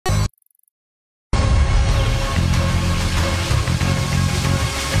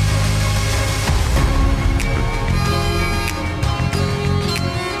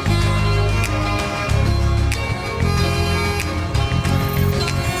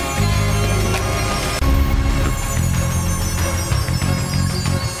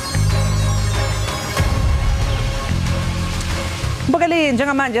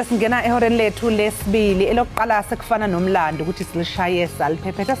njengamanje singena ehoreni lethu lesibili elokuqala sekufana nomlando ukuthi silishaye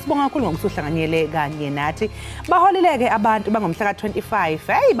saliphephetha. Sibonga kakhulu ngokusuhlanganyele kanye nathi. Baholileke abantu bangomhla ka25.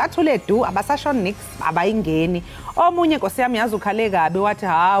 Hey bathule du abasasho nix abayingeni. Omunye Nkosi yami yazi ukhale kabi wathi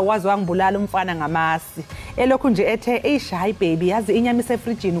wazi wangibulala umfana ngamasi. Elokhu nje ethe hayi baby yazi inyama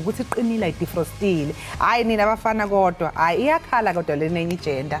isefrijini ukuthi iqinile idefrostile. Hayi nina abafana kodwa hayi iyakhala kodwa lenenye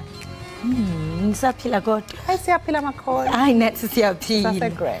igender. Nisaphila kodwa. Hayi siyaphila makhona. Hayi nathi siyaphila.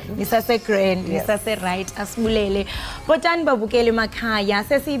 Nisase grand. Nisase right asibulele. Botani babukele emakhaya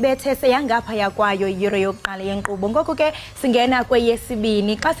sesibethe seyangapha yakwayo iyure yokuqala yenqubo. Ngoko ke singena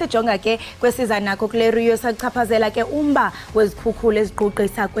kweyesibini xa sijonga ke kwesiza nakho kule Rio sachaphazela ke umba wezikhukhula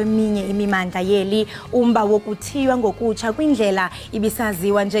eziqoqisa kweminye imimandla yeli umba wokuthiywa ngokutsha kwindlela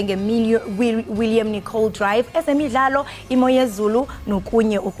ibisaziwa njenge William Nicole Drive ezemidlalo imo yezulu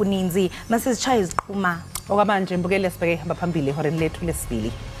nokunye okuninzi. Masizitshaye iziqhuma. Okwamanje mbukele sibheke hamba phambili ehoreni lethu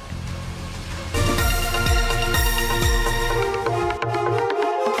lesibili.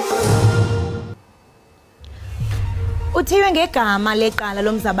 Uthiwe ngegama leqala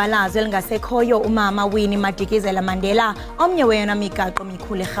lomzabalazo elingasekhoyo umama Winnie Madikizela Mandela omnye weyona migaqo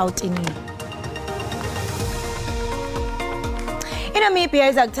mikhulu eGauteng. Namibia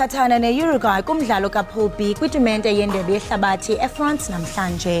iza kuthathana ne-Uruguay kumdlalo ka-Pool B kwitumente yendebe yehlabathi eFrance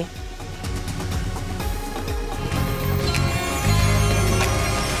namhlanje.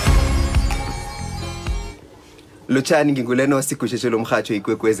 Luchani nginguleno sigujeshelo umhajo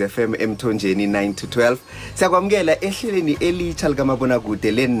ikwekwez FM emthonjeni 9 to 12. Siyakwamukela ehleleni elitsha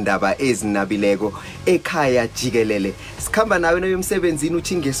likamabonakude lendaba ezinabileko Ekhaya Jikelele. Sikhamba nawe nomsebenzini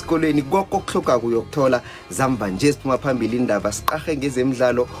uthinge esikolweni konke okuhloka kuyokuthola zamba nje siphuma phambili indaba siqahe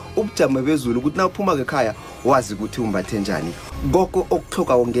ngezemidlalo ubujamo bezulu ukuthi na uphuma ekhaya wazi ukuthi umbathe njani. Konke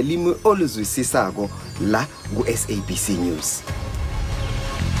okuhloka ngelimi oluzwisisako la ku SABC News.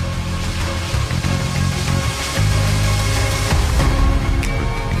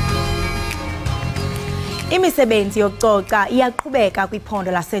 Imisebenzi yokucoca iyaqhubeka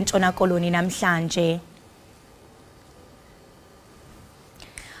kwiphondo laseNtshona Koloni namhlanje.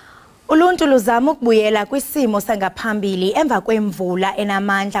 Uluntu luzama ukubuyela kwisimo sangaphambili emva kwemvula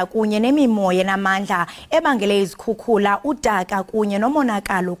enamandla kunye nemimoya enamandla ebangele izikhukhula udaka kunye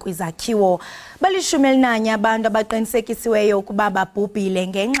nomonakalo kwizakhiwo. Balishumi elinanye abantu abaqinisekisiweyo ukuba babhubhile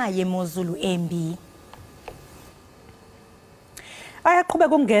ngenxa yemozulu embi.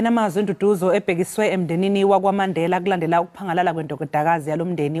 Ayaqhubeka ukungena amazwi enduduzo ebhekiswe emndenini wakwaMandela kulandela ukuphangalala kwendodakazi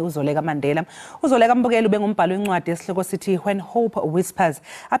yalomndeni uZoleka Mandela. Uzoleka Mbukeli bengumbhalo wencwadi esihloko sithi When Hope Whispers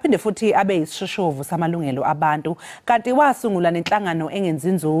aphinde futhi abe yisishoshovu samalungelo abantu. Kanti wasungula nenhlangano engenzi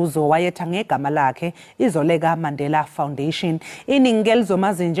inzuzo wayetha ngegama lakhe iZoleka Mandela Foundation. Iningi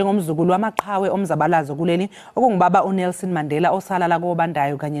elizomazi njengomzukulu wamaqhawe omzabalazo kuleli okungubaba uNelson Mandela osalala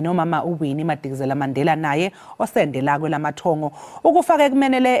kobandayo kanye nomama uWinnie Madikizela Mandela naye osendela kwelamathongo. Ukufaka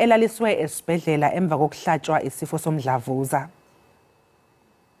kumenele elaliswe esibhedlela emva kokuhlatshwa isifo somdlavuza.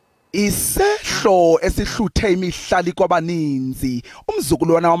 Isehlo esihluthe imihlali kwabaninzi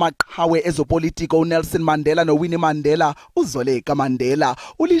umzukulwana wamaqhawe ezopolitiko uNelson Mandela noWinnie Mandela uZoleka Mandela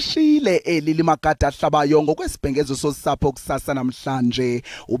ulishile elilimagada ahlabayo ngokwesibhengezo sosapho kusasa namhlanje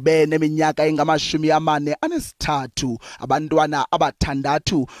ubene iminyaka engama-43 abantwana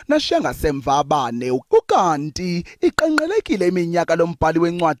abathandathu nashiya ngasemva abane ukanti iqenqelekile iminyaka lombhali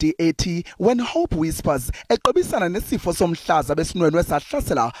wencwadi ethi When Hope Whispers eqebisana nesifo somhlaza besinwenwe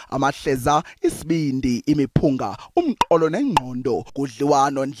sahlasela amahleza isibindi imiphunga umqolo nengqondo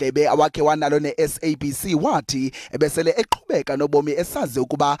kudliwano ndlebe awakhe wanalo neSABC wathi ebesele eqhubeka nobomi esazi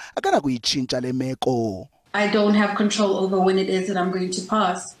ukuba akana kuyitshintsha lemeko. I don't have control over when it is that I'm going to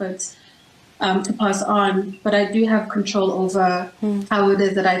pass, but to pass on, but I do have control over how it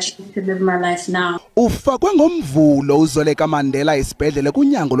is that I choose to live my life now. Ufakwe ngomvulo uZoleka Mandela isibhedlele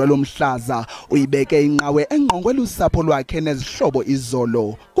kunyango lwalomhlaza uyibeke inqawe engqongwe lusapho lwakhe nezihlobo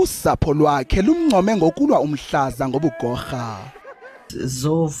izolo usapho lwakhe lumncome ngokulwa umhlaza ngobugorha.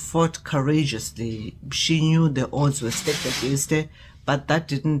 Zo fought courageously. She knew the odds were stacked against her, but that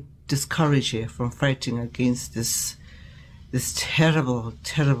didn't discourage her from fighting against this terrible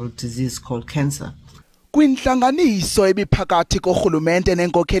disease called cancer. Kwinhlanganiso ebiphakathi kohulumente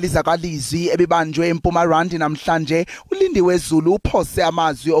nenkokheli zakalizwi ebibanjwe eMpumalanga namhlanje uLindiwe Zulu uphose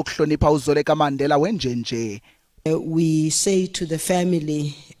amazwi okuhlonipha uZoleka Mandela wenjenje. We say to the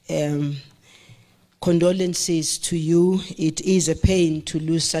family condolences to you. It is a pain to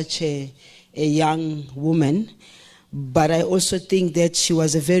lose such a young woman, but I also think that she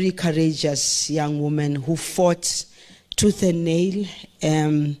was a very courageous young woman who fought tooth and nail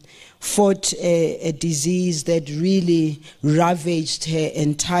fought a disease that really ravaged her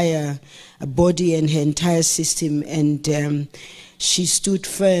entire body and her entire system, and she stood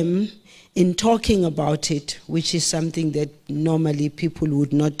firm in talking about it, which is something that normally people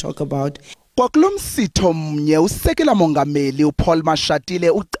would not talk about. Kwakulomsitho mnye usekela mongameli uPaul Mashatile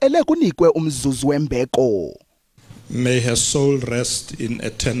ucele kunikwe umzuzu wembeko. May her soul rest in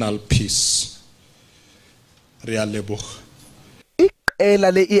eternal peace. Riyaleboga.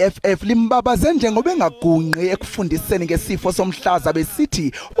 Iqela le-EFF limbabaze njengoba engagunqi ekufundiseni ngesifo somhlaza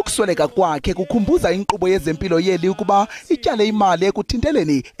besithi ukusweleka kwakhe kukhumbuza inkqubo yezempilo yeli ukuba ityale imali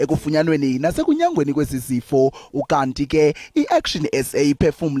ekuthinteleni ekufunyanweni nasekunyangweni kwezi zifo. Ukanti ke i-Action SA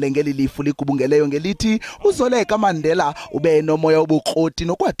iphefumle ngeli lifu ligubungeleyo ngelithi uZoleka Mandela ube nomoya obukroti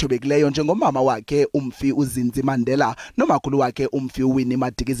nokwathobekileyo njengomama wakhe umfi uZinzi Mandela nomakhulu wakhe umfi uWinnie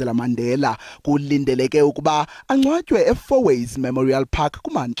Madikizela Mandela. Kulindeleke ukuba angcwatywe eFourways Memorial Park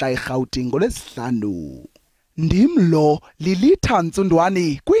kumantla eGauteng ngolwesihlanu. Ndimlo Lilitha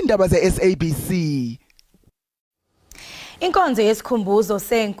Ntsundwani kwiindaba ze-SABC. Inkonzo yesikhumbuzo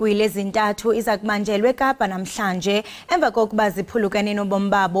senkwili ezintathu iza kubanjelwa eKapa namhlanje emva kokuba ziphulukane nobomi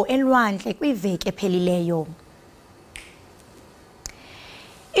babo elwandle kwiveki ephelileyo.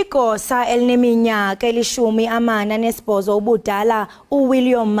 Igosa elineminyaka eli-48 ubudala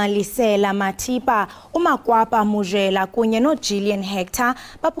uWilliam Malisela Matipa, uMakwapa Mujela kunye noJillian Hector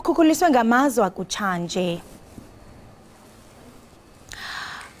baphukhukuliswe ngamazwe akutshanje.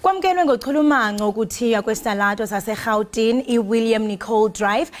 Kwamkelwe ngochulumanco ukuthiya kwesitalato saseGauteng iWilliam Nicole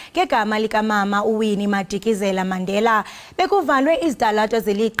Drive ngegama likamama uWinnie Madikizela Mandela. Bekuvalwe izitalato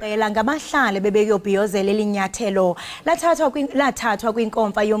zeliqela ngabahlali bebeyobhiyozela elinyathelo lathathwa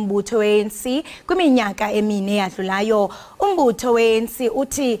kwinkomfa yombutho we-ANC kwiminyaka emine eyadlulayo. Umbutho we-ANC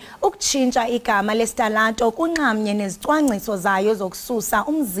uthi ukutshintsha igama lesitalato kunxamnye nezicwangciso zayo zokususa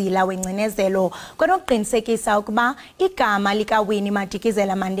umzila wengcinezelo kwanokuqinisekisa ukuba igama likaWinnie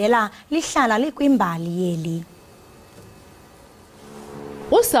Madikizela Mandela lihlala likwimbali yeli.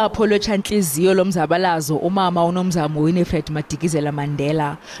 Usapho lwetshantliziyo lomzabalazo umama unomzamo Winifred Madikizela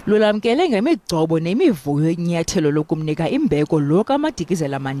Mandela lulamkele ngemigcobo nemivuyo yenyathelo lokumnika imbeko lo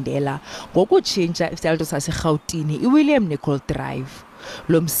kaMadikizela Mandela ngokutshintsha isitalato saseGauteng iWilliam Nicole Drive.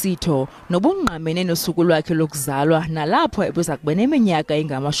 Lo msitho nobungqamene nosuku lwakhe lokuzalwa nalapho ebeza kuba neminyaka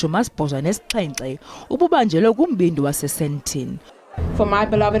engama-87 ububanjelwe kumbindi waseSandton. For my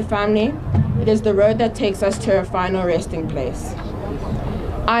beloved family, it is the road that takes us to a final resting place.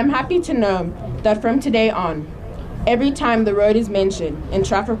 I'm happy to know that from today on, every time the road is mentioned in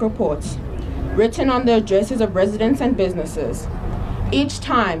traffic reports, written on the addresses of residents and businesses, each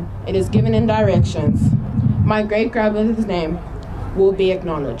time it is given in directions, my great-grandmother's name will be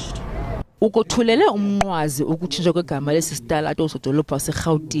acknowledged. Ukothulele umnqwazi ukutshintshwa kwegama lesisitalato sodolophu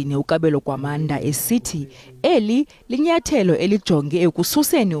waseGauteng uKabelo Kwamanda esithi eli linyathelo elijonge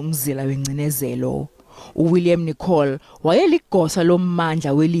ekususeni umzila wengcinezelo. uWilliam Nicole wayeligosa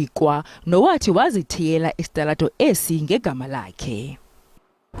lommandla welikwa nowathi wazithiyela isitalato esi ngegama lakhe.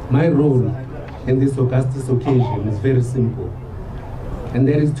 My role in this august occasion is very simple, and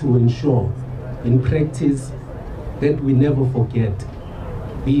that is to ensure in practice that we never forget,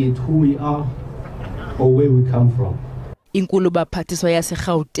 be it who we are or where we come from. Inkulu baphathiswa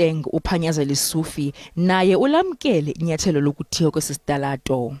yaseGauteng uPhanyazeli Sufi naye ulamkele inyathelo lokuthiya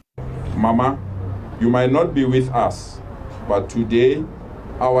kwesisitalato. Mama, you might not be with us, but today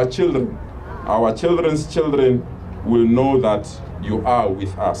our children, our children's children will know that you are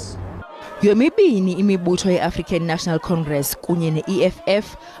with us. Yomibini imibutho ye-African National Congress kunye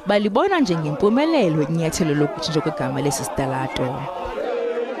ne-EFF balibona njengempumelelo inyathelo lokutshintshwa kwegama lesisitalato.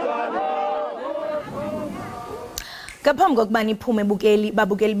 Ngaphambi kokuba niphume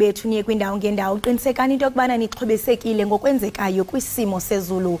babukeli bethu niye kwindawo ngendawo qinisekani into yokubana nixhobesekile ngokwenzekayo kwisimo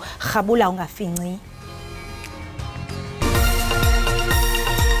sezulu. Rhabula ungafinci.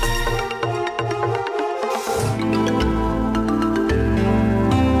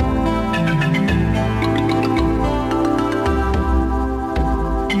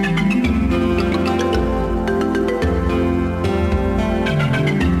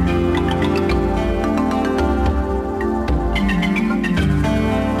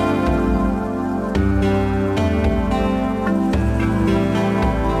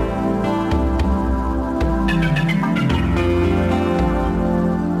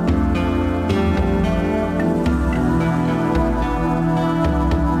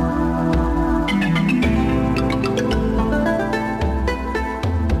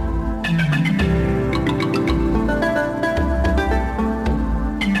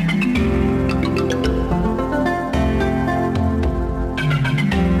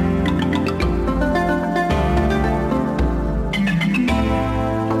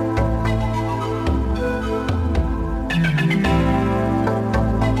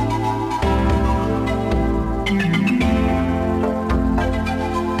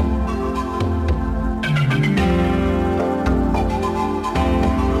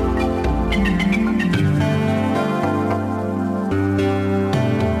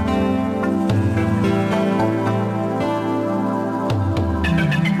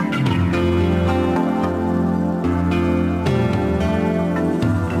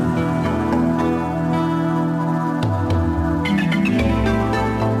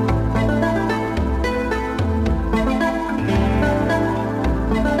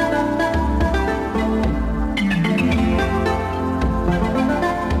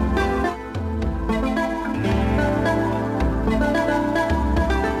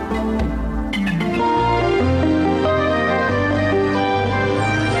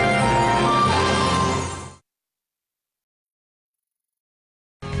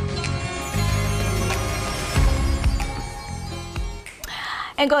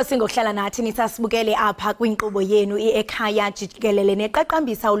 Enkosi ngokuhlala nathi nisasibukele apha kwinkqubo yenu Ekhaya Jikelele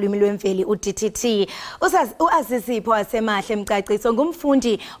neqaqambisa ulwimi lwemveli uDTT. Uasisipho wasemahle Mcaciso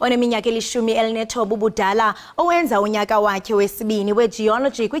ngumfundi oneminyaka 19 ubudala owenza unyaka wakhe wesibini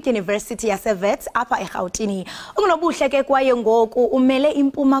wegeology kwiUniversity yaseWits apha eGauteng. Ungobuhle ke kwaye ngoku umele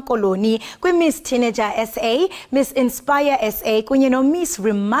iMpuma Koloni kwiMiss Teenager SA, Miss Inspire SA kunye noMiss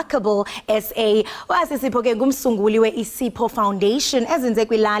Remarkable SA. Uasisipho ke ngumsunguli weIsipho Foundation ezenze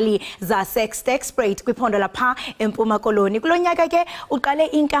kwilali zaseXtexprate kwiphondo lapha eMpuma Koloni. Kulonyaka ke uqale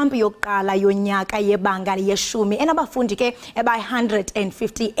inkampu yokuqala yonyaka yebanga yeshumi enabafundi ke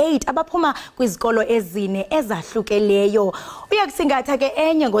eba158 abaphuma kwizikolo ezine ezahlukeleyo. Uyakusingatha ke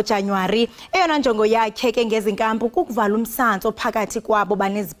enye ngoJanuary. Eyona njongo yakhe ke ngezinkampu kukuvala umsantso phakathi kwabo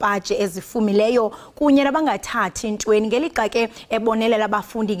banezipaji ezifumileyo kunye nabangathathi ntweni ngelixa ke ebonelela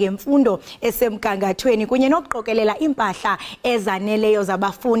abafundi ngemfundo esemgangathweni kunye nokuqokelela impahla ezaneleyo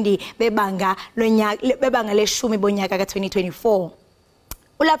zabafundi bebanga leshumi bonyaka ka2024.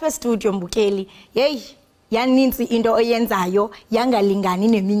 Ulapha estudio Mbukeli, yaninzi into oyenzayo yangalingani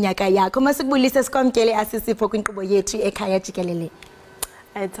neminyaka yakho. Masikubulise sikwamkele asisipho kwinkqubo yethu Ekhaya Jikelele.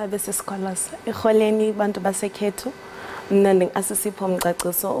 Ayithabe sesikholasa eholeni bantu basekhethu mina ndingasisipho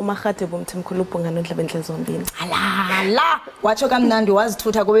Mcaciso uMarhade bomthimkhulu ubhungana ondlebendle zombini. Alala watsho kamnandi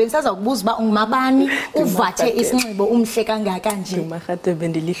wazithutha ngoba bensaza ukubuza uba ungumabani uvathe isinxibo umhle kangaka nje. uMarhade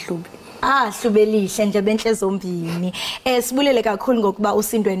bendilihlubi. Hlubelihle nje benhle zombini. Sibulele kakhulu ngokuba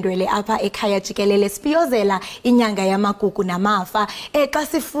usindwendwele apha Ekhaya Jikelele sipiyozela inyanga yamagugu namafa. Xa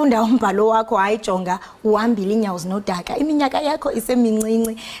sifunda umbhalo wakho hayijonga uhambile inyawo zinodaka. Iminyaka yakho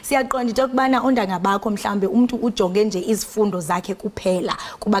isemincinci. Siyaqonda into kubana ondanga bakho mhlambe umuntu ujonge nje izifundo zakhe kuphela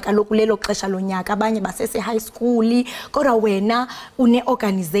kuba kaloku lelo xesha lonyaka abanye basese high school kodwa wena une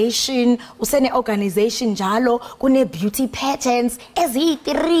organization usene organization njalo kune beauty patterns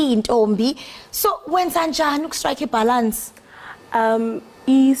eziyi3 ntombi. So wenza njani ukustrike balance?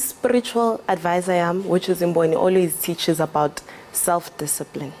 Spiritual advisor yam, which is Imboni, always teaches about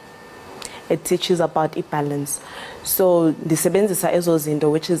self-discipline. It teaches about balance. So ndisebenzisa ezo zinto,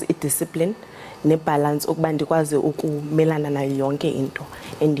 which is discipline ne-balance ukuba ndikwazi ukumelana nayo yonke into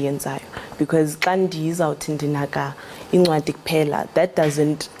endiyenzayo. Because xa ndizawuthi ndinaka incwadi kuphela, that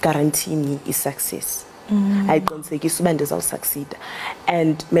doesn't guarantee me success. Ayiqinisekisa uba ndizawusucceed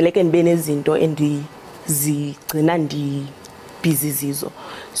and meleke ndibe nezinto endizigcina busy zizo.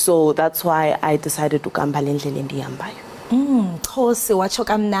 So that's why I decided to kuhamba le ndlela endihambayo. Khosi watsho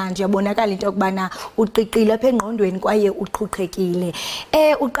kamnandi yabonakala into yokubana uqiqile apha engqondweni kwaye uqhuqhekile.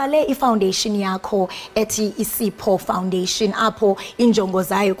 Uqale ifoundation yakho ethi Isipho Foundation apho injongo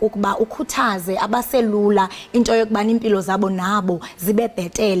zayo kukuba ukhuthaze abaselula into yokubana impilo zabo nabo zibe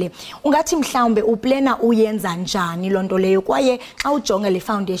bhetele. Ungathi mhlawumbe uplana uyenza njani lonto leyo kwaye xa ujonga le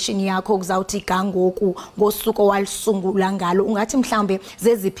foundation yakho kuzawuthi gangoku ngosuku walisungula ngalo ungathi mhlawumbe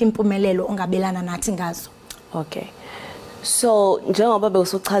zeziphi impumelelo ongabelana nathi ngazo? Okay. So njengoba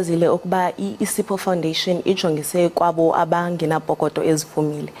bewusuchazile ukuba iSipho Foundation ijongise kwabo abangenapokoto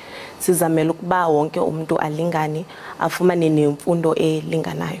ezifumile. Sizamela ukuba wonke umuntu alingane afumane nemfundo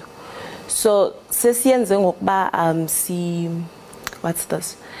elinganayo. So sesiyenze ngokuba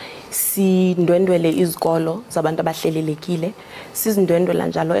sindwendwele izikolo zabantu abahlelelekile. Sizindwendwela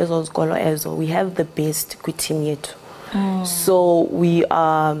njalo ezo zikolo ezo. We have the best kwi-team yethu. So we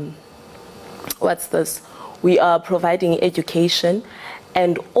we are providing education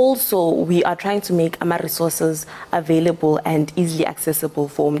and also we are trying to make our resources available and easily accessible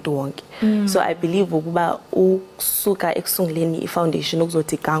for umuntu wonke. So I believe ukuba ukusuka ekusunguleni ifoundation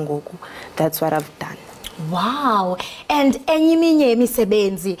ukuzothi gangoku, that's what I've done. Wow. And enyiminye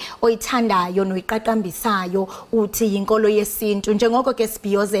imisebenzi oyithandayo noyiqaqambisayo uthi inkolo yesintu njengoko ke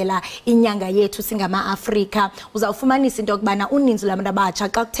sibiyozela inyanga yethu singama Africa uzawufumanisa into yokubana uninzi labantu abatsha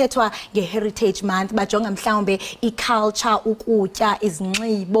xa kuthethwa ngeHeritage Month bajonga mhlawumbe iculture ukutya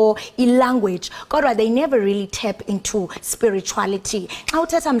izinxibo ilanguage kodwa they never really tap into spirituality. Xa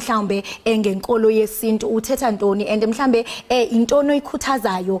uthetha mhlawumbe ngenkolo yesintu uthetha ntoni and mhlawumbe intono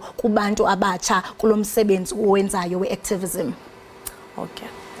ikhuthazayo kubantu abatsha kulomsebenzi uwenzayo we-activism? Okay.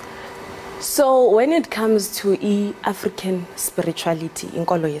 So when it comes to African spirituality,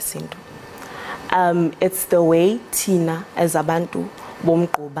 inkolo yesintu, it's the way thina as abantu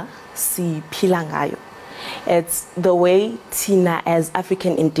bomgquba siphila ngayo. It's the way thina as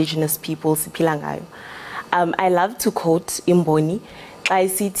African indigenous people siphila ngayo. I love to quote Imboni, xa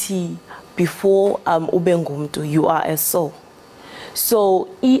isithi before ube ngumntu you are a soul. So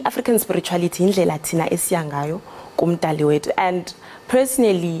African spirituality indlela thina esiya ngayo kumdali wethu. And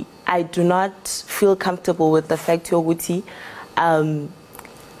personally I do not feel comfortable with the fact yokuthi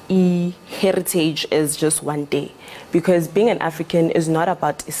heritage is just one day, because being an African is not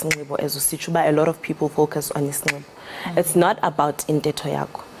about isinxibo as usitshuba. A lot of people focus on isinxibo. It's not about intetho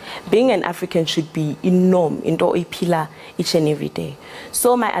yakho. Being an African should be in norm, into oyiphila each and every day.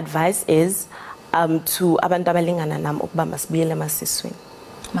 So my advice is to abantu abalingana nami ukuba masibuyele emasisweni.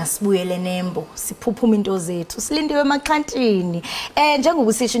 Masibuyele nembo siphuphuma into zethu silindiwe emaxhantini njengoba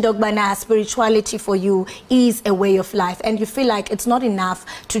usisho into okubana spirituality for you is a way of life, and you feel like it's not enough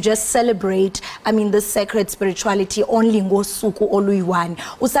to just celebrate this sacred spirituality only ngosuku oluyi-1.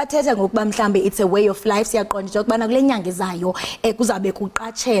 Usathetha ngokuba mhlambe it's a way of life. Siyaqonda into okubana kule nyanga ezayo kuzabe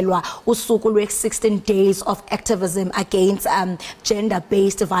kuqatshelwa usuku lwe-16 days of activism against gender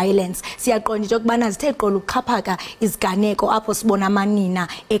based violence. Siyaqonda into okubana zithe qolo ukuxhaphaka iziganeko apho sibona amanina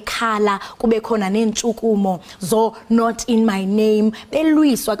ekhala kube khona nentshukumo zo not in my name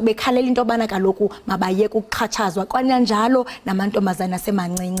belwiswa bekhalela into obana kaloku mabayeke ukuxhatshazwa kwanjalo namantombazana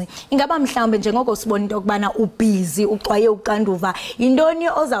asemancinci. Ingaba mhlawumbe njengoko sibona into okubana ubhizi uxwaye uqanduva, yintoni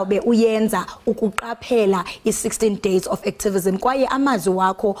ozawube uyenza ukuqaphela i-16 days of activism kwaye amazwi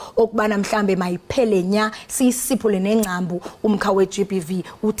wakho okubana mhlawumbe mayiphele nya siyisiphule nengcambu umkha we-GBV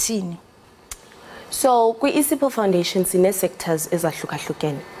uthini? So kwi-Isipho Foundation sine sectors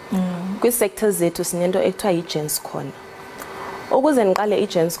ezahlukahlukene. Kwi sectors zethu sinento ekuthiwa i-Gents Corner. Ukuze niqale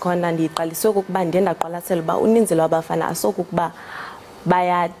i-Gents Corner ndiyiqaliswe ukuba ndiye ndaqwalasela uba uninzi lwabafana asokuba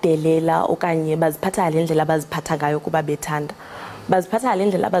bayadelela okanye baziphatha le ndlela baziphatha ngayo kuba bethanda. Baziphatha le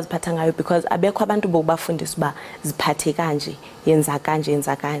ndlela baziphatha ngayo because abekho abantu bokubafundisa uba ziphathe kanje, yenza kanje,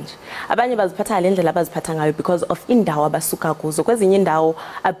 yenza kanje. Abanye baziphatha le ndlela baziphatha ngayo because of indawo abasuka kuzo. Kwezinye indawo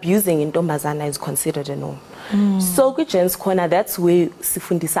abusing intombazana is considered a norm. So kwi-Gents Corner, that's where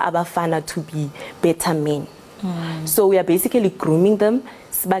sifundisa abafana to be better men. So we are basically grooming them.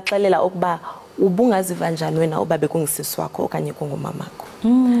 Sibaxelela ukuba ubungaziva njani wena uba bekungisisi wakho okanye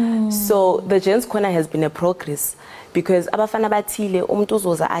kungumamakho. So the Gents Corner has been a progress because abafana bathile umuntu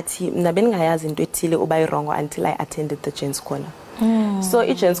uzoza athi mina beningayazi into ethile ubayirongo until I attended the Gents Corner. So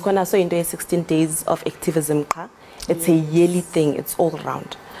i-Gents Corner so into 16 days of activism. It's a yearly thing, it's all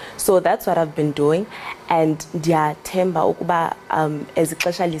round. So that's what I've been doing, and ndiyathemba ukuba as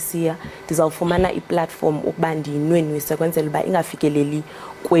ixesha lisiya ndizawufumana i-platform ukuba ndiyinwenwise kwenzela uba ingafikeleli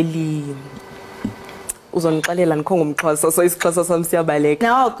kweli uzonixelela ngongumXhosa so isiXhosa sami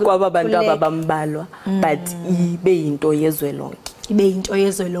siyabaleka kwaba bantu ababambalwa but ibe yinto yezwe lonke. Ibe into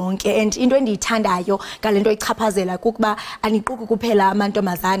yezwe lonke, and into endiyithandayo ngalento ichaphazela kukuba aniquki kuphela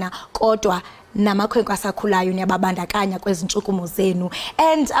amantombazana kodwa namakhwenkwe asakhulayo niyababandakanya kwezi ntshukumo zenu.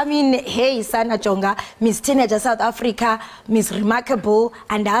 And hey sana jonga Miss Teenager South Africa, Miss Remarkable,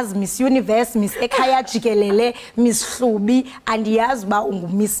 andazi Miss Universe, Miss Ekhaya Jikelele, Miss Hlubi, andiyazi uba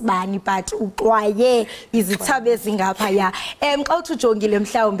ungumiss bani but uxwaye izithabe ezingapha ya. Xa uthi ujongile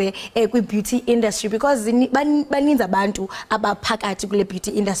mhlawumbe kwi-beauty industry because baninzi abantu abaphakathi kule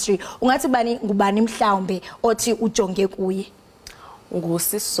beauty industry, ungathi ngubani mhlawumbe othi ujonge kuye?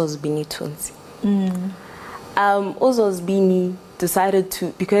 Ngusisozibini Thunzi. Uzozibini decided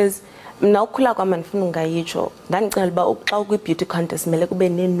to, because mna ukhula kwami ndifuna ungayitsho ndandicela uba xa ukwi-beauty contest mele kube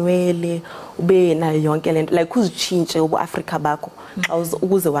nenwele ube nayo yonke lento like uzitshintshe ubu-Afrika bakho xa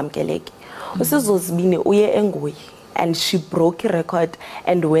ukuze wamkeleke. Usizozibini uye eNgoyi and she broke a record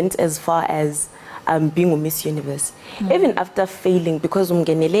and went as far as being a Miss Universe. Even after failing, because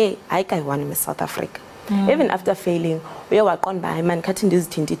umngenele ayikayi-one Miss South Africa. Even after failing, uye waqonda hayi man khathi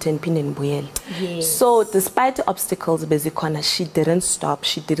ndizithintithe ndiphinde ndibuyele. So despite the obstacles bezikhona, she didn't stop,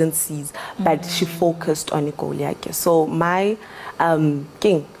 she didn't cease, but she focused on igoal yakhe. So my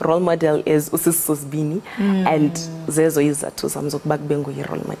king role model is usisozibini and zezo izathu zami zokuba kube nguye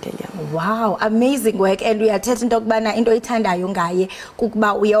role model yami. Wow, amazing work. And uyathetha into okubana into oyithandayo ngaye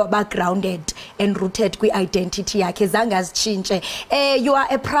kukuba uye waba grounded and rooted kwi-identity yakhe zange azitshintshe. You are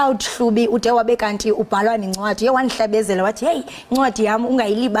a proud Hlubi, ude wabe kanti ubhalwa nencwadi. Ye wandihlabezela wathi hey incwadi yami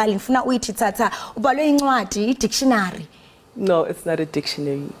ungayilibali ngifuna uyithi thatha. Ubhalwe incwadi, i-dictionary? No, it's not a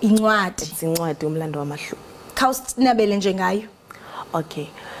dictionary. Incwadi. It's incwadi umlando wamaHlubi. Khawusinabele njengayo. Okay,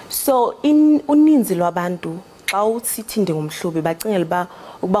 so uninzi lwabantu xa usithi ndingumHlubi bacingela uba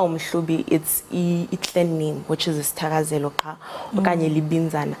ukuba umHlubi it's i-clan name which is isithakazelo qha okanye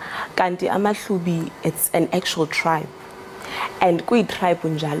libinzana, kanti amaHlubi it's an actual tribe, and kwi-tribe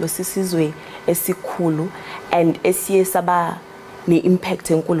njalo sisizwe esikhulu and esiye saba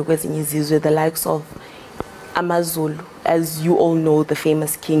ne-impact enkulu kwezinye izizwe, the likes of amaZulu, as you all know, the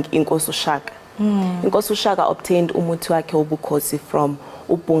famous king Inkosi uShaka. Inkosi uShaka obtained umuthi wakhe wobukhosi from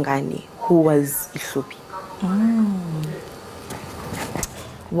uBungani, who was iHlubi.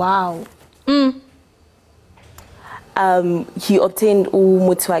 Wow. he obtained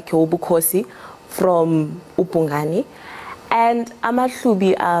umuthi wakhe wobukhosi from uBhungane, and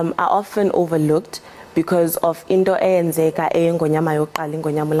amahlubi are often overlooked because of into eyenzeka eyengonyama yokuqala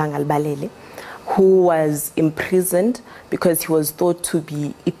ingonyama uLanga Libalele, who was imprisoned because he was thought to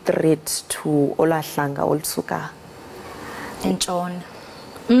be a threat to Olahlanga Olsuka and John.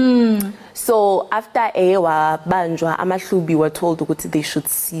 So after Ewa Banjwa, amahlubi were told that they should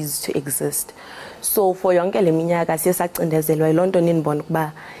cease to exist. So for yonke le minyaka siyasacindezelwa ilonto ninibona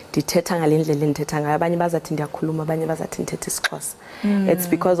ukuba ndithetha ngalendlela ndithetha ngayo, abanye bazathi ndiyakhuluma, abanye bazathi ndithetha isiXhosa. It's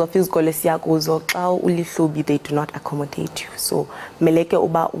because of izikole siyakuzo xa ulihlubi they do not accommodate you. So meleke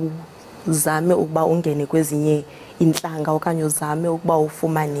uba uzame ukuba ungene kwezinye inhlanga okanye uzame ukuba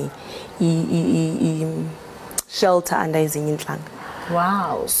ufumane shelter under ezinye inhlanga.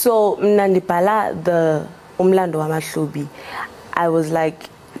 Wow. So mna ndibhala the umlando wamahlubi, I was like,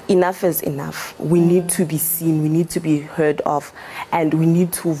 enough is enough. We need to be seen, we need to be heard of, and we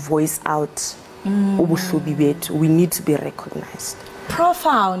need to voice out ubuhlubi bethu. We need to be recognized.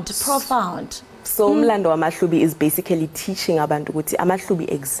 Profound. So umlando wamahlubi is basically teaching abantu ukuthi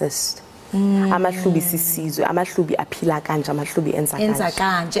amahlubi exist. Amahlubi sisizwe, amahlubi aphila kanje, amahlubi enza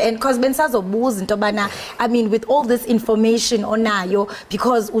kanje. And because bensazobuza into bana, I mean, with all this information onayo,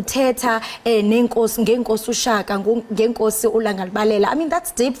 because uthetha nenkosi ngenkosi uShaka ngenkosi uLanga Libalele, I mean,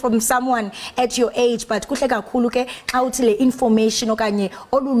 that's deep from someone at your age, but kuhle kakhulu ke xa uthi le information okanye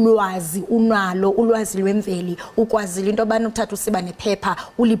olulwazi unalo, ulwazi lwemveli, ukwazile into bana uthatha usiba nephepha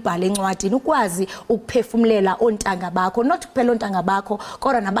ulibhala encwadini, ukwazi ukuphefumlela ontanga bakho, not kuphela ontanga bakho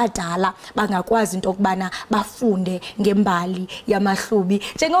kodwa nabadala bangakwazi into okubana bafunde ngembali yamahlubi.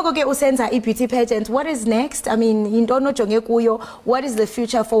 Njengoko ke usenza i-beauty pageant, what is next? I mean, into onojonge kuyo, what is the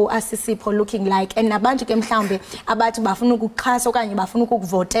future for uAsisipho looking like? And nabantu ke mhlawumbe abathi bafuna ukuxhasa okanye bafuna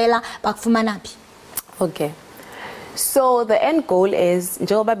ukuvotela bakufumana phi? Okay. So the end goal is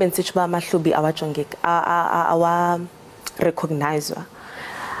njengoba bensitsho ba amahlubi awajongeka awa recognizwa.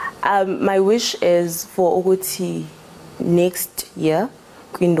 My wish is for ukuthi next year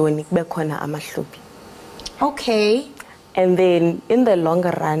kwindoni kube khona amahlubi. Okay. And then in the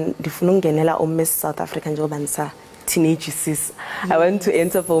longer run ndifuna ungenela Miss South Africa njengoba ndisa teenage sis. I want to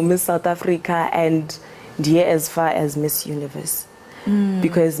enter for Miss South Africa and ndiye as far as Miss Universe.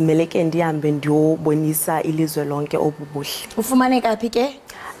 Because meleke ndihambe ndiyobonisa ilizwe lonke obubuhle. Ufumaneka phi ke?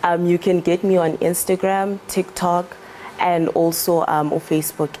 You can get me on Instagram, TikTok, and also on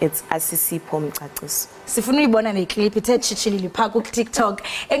Facebook. It's Asisipho Mcaciso. Sifuna uyibona neclip ithe chichilili pha ku TikTok.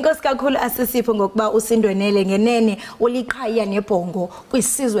 Enkosi kakhulu Asisipho ngokuba usindwenele ngenene uliqhaya nebhongo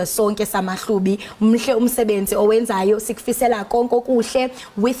kwisizwe sonke samahlubi. Mhle umsebenzi owenzayo, sikufisela konke okuhle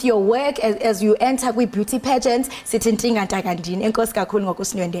with your work as you enter kwi beauty pageant. Sithi ntinga ntakandini. Enkosi kakhulu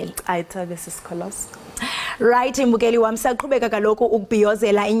ngokusindwendela. Ayithabe sisikholos. Right, mbukeli wami saqhubeka kaloku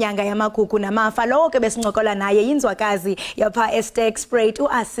ukubhiyozela inyanga yamagugu namafa. Lowo ke besincokola naye yinzwakazi yapha eStagsprate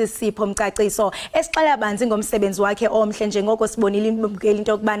uAsisipho Mcaciso esixela banzi ngomsebenzi wakhe omhle njengoko sibonile mbukeli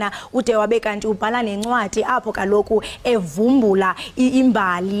into okubana ude wabe kanti ubhala nencwadi apho kaloku evumbula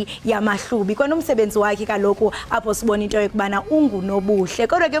imbali yamahlubi. Kona umsebenzi wakhe kaloku apho sibona into yokubana ungunobuhle.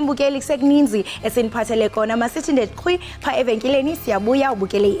 Kodwa ke mbukeli kusekuninzi esiniphathele kona, masithi nde qhwi pha evenkileni siyabuya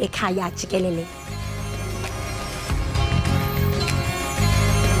ubukele Ekhaya Jikelele.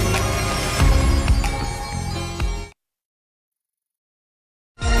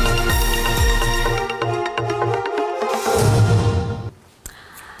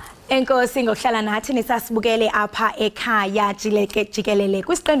 Enkosi ngokuhlala nathi nisasibukele apha Ekhaya Jikelele.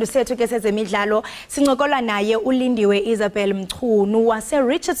 Kwisiqendu sethu ke sezemidlalo sincokola naye uLindiwe Isabel Mchunu wase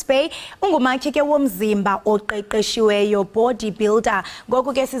Richards Bay, ungumakhi ke womzimba oqeqeshiweyo, bodybuilder.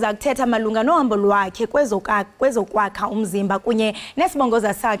 Ngoku ke siza kuthetha malunga nohambo lwakhe kwezokwakha umzimba kunye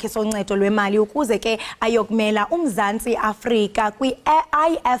nesibongoza sakhe soncedo lwemali ukuze ke ayokumela uMzantsi Afrika kwi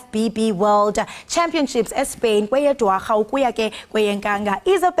IFBB World Championships eSpain kweyedwarha ukuya ke kweyenkanga.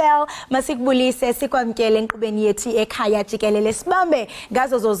 Isabel, masikubulise sikwamkele enkqubeni yethi Ekhaya Jikelele, sibambe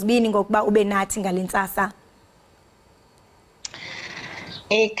ngazo zozibini ngokuba ube nathi ngalentsasa.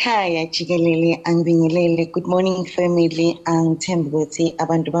 Ekhaya Jikelele angibingelele. Good morning family. Angithemba ukuthi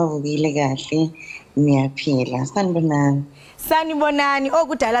abantu bavukile kahle, niyaphila. Sanibonani. Sanibonani,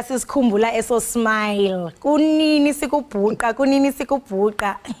 okudala sisikhumbula eso smile. Kunini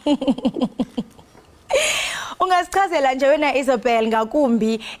sikubhuqa. Ungasichazela nje wena Isabel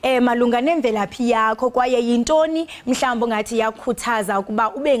ngakumbi malunga nemvelaphi yakho kwaye yintoni mhlawumbe ngathi yakukhuthaza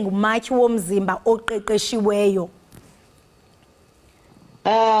ukuba ube ngumakhi womzimba oqeqeshiweyo?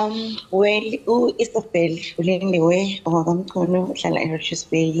 Well, Isabel uLindiwe owakamchunu uhlala eRichards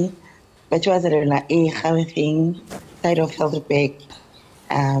Bay. but was a Ekhaya thing, side of Helderberg.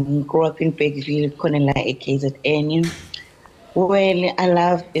 Grew up in Bergville, Konela, KZN. Well, I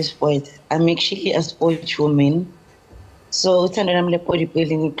love sports. I'm actually a sports woman. So uthando lami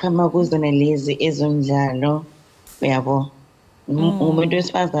le-bodybuilding iqhamuka kuzona lezi ezomdlalo uyabo umuntu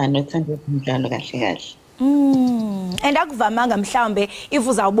wesifazane othanda umdlalo kahle kahle. And akuvamanga mhlambe if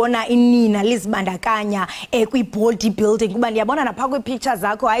uzawubona inina lizibandakanya kwi-bodybuilding kuba ndiyabona napha kwi-pictures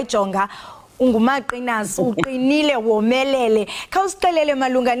zakho hayijonga ungumaqinazi uqinile womelele khawusixelele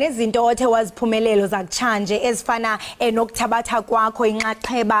malunga nezinto othe waziphumelelo zakutshanje ezifana nokuthabatha kwakho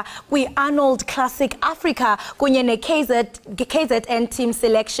inxaxheba kwi-Arnold Classic Africa kunye ne-KZN team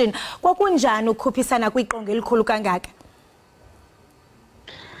selection kwakunjani ukhuphisana kwiqonga elikhulu kangaka?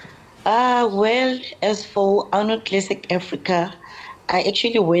 Well, as for Arnold Classic Africa, I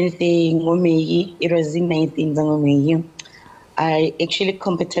actually went there ngoMeyi. It was in 19 ngoMeyi. I actually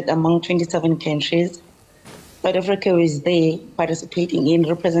competed among 27 countries. South Africa was there participating in,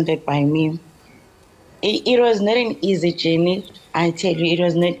 represented by me. It was not an easy journey. I tell you, it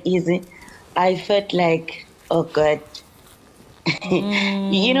was not easy. I felt like, oh God.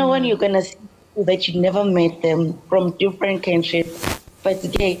 You know when you're going to see people that you never met them from different countries, but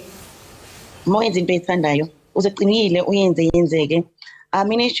today, more izinto ethandayo uzoqinile uyenze I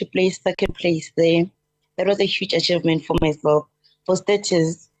managed to place second place there. That was a huge achievement for myself. For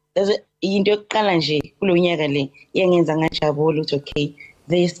status, into yokuqala nje kulo nyaka le yangenza ngajabula ukuthi okay,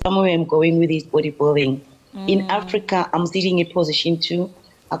 there's somewhere I'm going with this bodybuilding. In Africa, I'm sitting in position 2.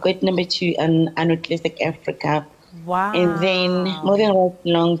 I got number 2 on Arnold Classic Africa. Wow. And then moving right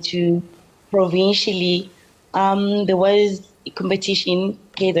along to provincially, there was a competition,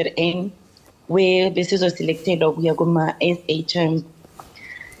 KZN, where this was selected Okuyaguma SA term.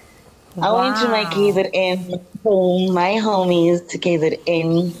 I went to my KZN home, my home is to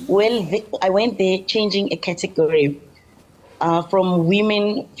KZN. Well, I went there changing a category from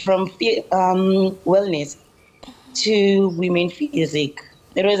women, from wellness to women physique.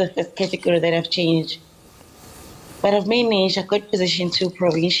 That was the first category that I've changed. But I've managed, I got position 2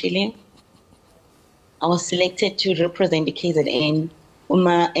 provincially. I was selected to represent the KZN.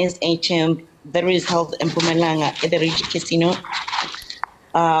 Uma SA champ, that is held in Mpumalanga at the Rich Casino.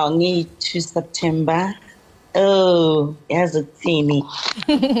 To September. Oh, as a teeny.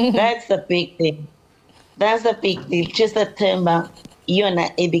 That's the big thing. That's the big deal. Just September, you're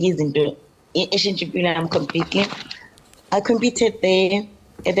not a big into Asian Champion. I'm competing. I competed there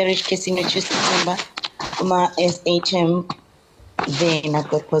at the Rich Casino to September. My SHM, then I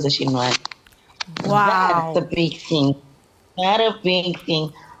got position 1. Wow. That's the big thing. Not a big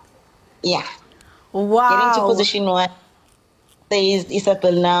thing. Yeah. Wow. Getting to position 1. Says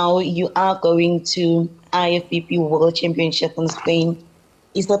Isabel, now you are going to IFBB World Championship in Spain.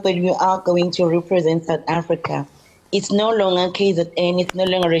 Isabel, you are going to represent South Africa. It's no longer KZN, it's no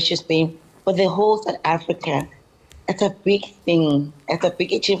longer Russia, Spain, but the whole South Africa. It's a big thing. It's a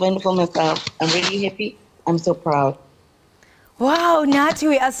big achievement for myself. I'm really happy. I'm so proud. Wow, Nathi,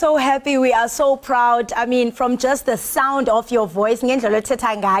 we are so happy. We are so proud. I mean, from just the sound of your voice, this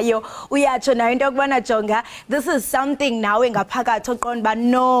is something now in Gaphakathi but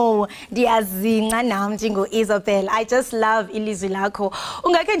no, ndiyazinga nam njengo Isabel. I just love ilizwi lakho.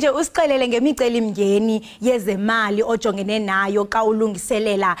 Ungakhe nje usixelele ngemicelimngeni yezemali ojongene nayo xa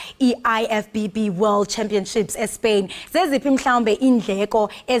ulungiselela i-IFBB World Championships eSpain. Zeziphi mhlawumbe indleko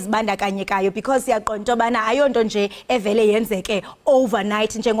ezibandakanyekayo because siyaqonda ubana ayonto nje evele yenzeke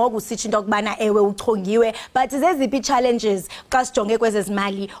overnight njengoba usithi into okubana ewe uchongiwe but zeziphi challenges xa sijonge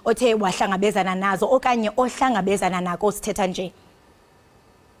kwezezimali othe wahlangabezana nazo okanye ohlangabezana nako sithetha nje?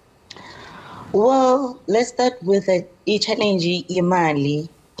 Well, let's start with a challenge imali.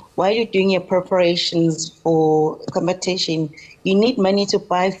 While you're doing your preparations for competition, you need money to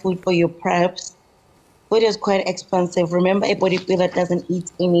buy food for your preps. Food is quite expensive. Remember, a bodybuilder doesn't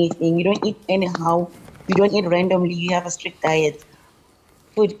eat anything. You don't eat anyhow. You don't eat randomly. You have a strict diet.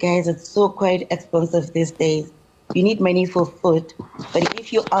 Food, guys, it's so quite expensive these days. You need money for food. But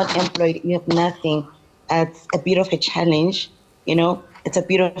if you're unemployed, you have nothing. It's a bit of a challenge. You know, it's a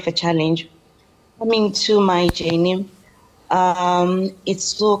bit of a challenge. Coming to my journey, it's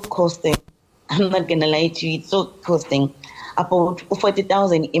so costing. I'm not gonna lie to you, it's so costing. About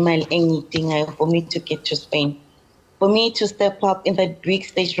 40,000 email anything for me to get to Spain. For me to step up in that big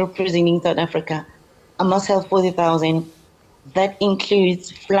stage representing South Africa, I must have 40,000. That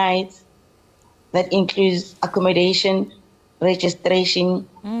includes flights, that includes accommodation, registration,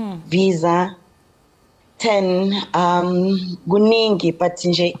 visa, 10 guningi, but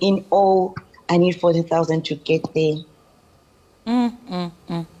in all, I need 40,000 to get there.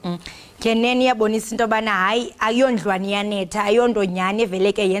 Keneni yabonisa into bana hayi ayondlwane yanetha ayondo nyani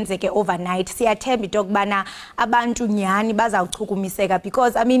eveleke yenzeke overnight siyathemba into kubana abantu nyani bazawuchukumiseka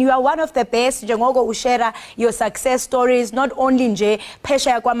because I mean you are one of the best njengoko ushare your success stories not only nje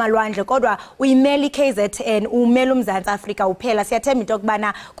phesheya kwamalwandle kodwa uyimeli KZN umeli uMzantsi Afrika uphela siyathemba into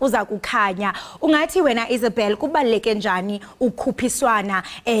kubana kuza kukhanya ungathi wena Isabel kubaleke njani ukhuphiswana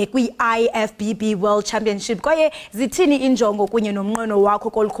kwi IFBB World Championship kwaye zithini injongo kunye nomnqweno wakho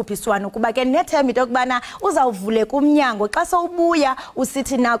kolukhuphiswano kuba ke nethemba into kubana uzawuvule kumnyango xa sowubuya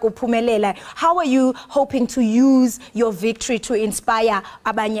usithi naku uphumelela. How are you hoping to use your victory to inspire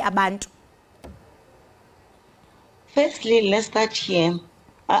abanye abantu? Firstly, let's start here.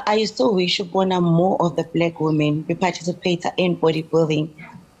 I so wish more of the black women be participate in bodybuilding.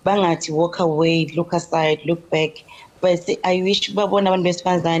 Bangathi walk away, look aside, look back. But I wish babona abantu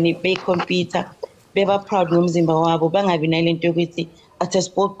besifazane be compete, beba proud ngomzimba wabo bangabi nalento ukuthi at a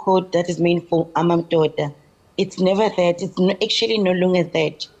sport code that is meant for amadoda. It's never that. It's actually no longer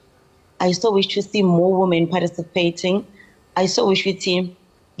that. I so wish to see more women participating. I so wish to see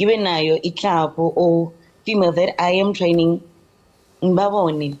even now a club or female that I am training.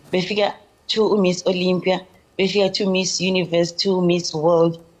 Mbaboni, befika to Miss Olympia, befika to Miss Universe, to Miss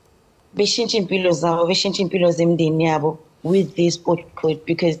World. Beshintshe impilo zabo, beshintshe impilo zemndeni yabo with this sport code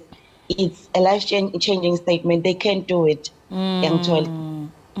because it's a life-changing statement. They can't do it.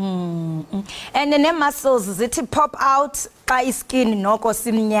 And then muscles zithi pop out xa iskin noko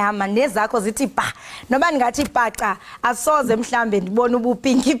simnyama nezakho zithi ba noba ngathi bhaqa asoze mhlambe ndibona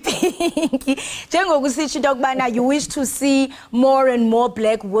ubupinki pinki njengokusitsho into kubana you wish to see more and more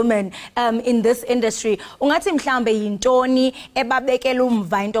black women in this industry ungathi mhlambe yintoni ebabekela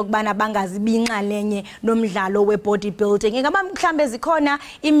umva into kubana bangazibinxalenye nomdlalo webodybuilding ingaba mhlambe zikhona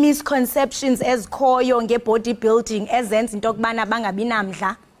misconceptions ezikhoyo ngebodybuilding ezenza into kubana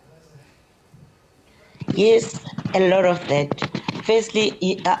bangabinamdla? Yes, a lot of that. Firstly,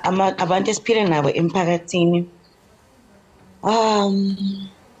 abantu esiphila nabo emphakathini.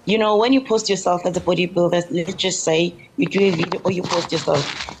 You know, when you post yourself as a bodybuilder, let's just say you do a video or you post yourself,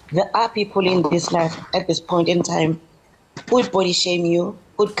 there are people in this life at this point in time who would body shame you,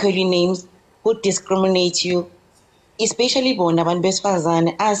 who would call you names, who would discriminate you, especially bona abantu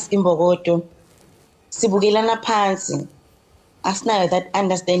besifazane as imbokodo sibukelana phansi asinayo that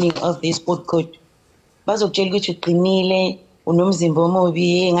understanding of this sport code. Bazokutshela ukuthi uqinile unomzimba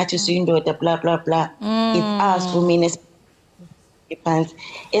omubi ngathi usuyindoda blah blah blah. It's us women phansi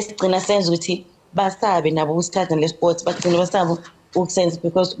esigcina senza ukuthi basabe nabo usithatha le sports bagcina basabo ukusenza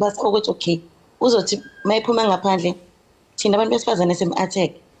because basho ukuthi okay uzothi mayiphuma ngaphandle thina abantu besifazane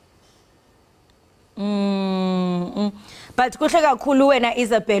sem-attack. But kuhle kakhulu wena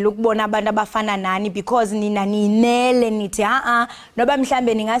Isabel ukubona abantu abafana nani because nina ninele nithi noba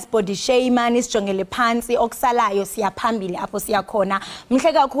mhlambe ningasibody shame nisijongele phansi okusalayo siyaphambili apho siyakhona.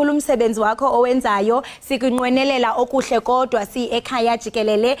 Mhle kakhulu umsebenzi wakho owenzayo sikunqwenelela okuhle kodwa Ekhaya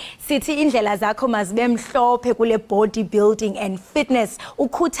Jikelele sithi indlela zakho mazibe mhlophe kule bodybuilding and fitness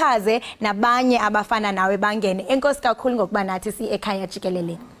ukhuthaze nabanye abafana nawe bangene. Enkosi kakhulu ngokuba nathi Ekhaya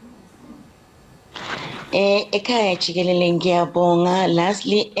Jikelele. Ekhaya Jikelele ngiyabonga.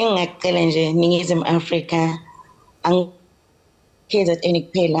 Lastly engacela nje Ningizimu Africa KZN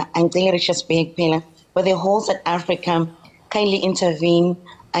kuphela angicela Richards Bay kuphela but the whole South Africa kindly intervene.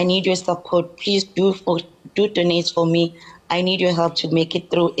 I need your support. Please do donate for me. I need your help to make it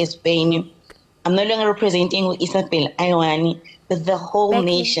through Spain. I'm no longer representing Isabel Ayowani but the whole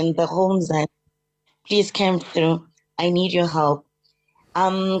nation, the whole Mzansi. Please come through. I need your help.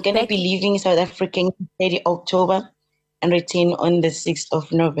 I'm going to be leaving South Africa in 30 October and return on the 6th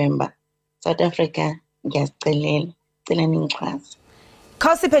of November. South Africa, ngiyacela ningixhase.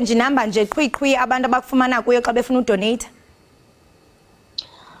 Khawusiphe nje inamba nje qhwiqhwi abantu abakufumana kuyo xa befuna udonate.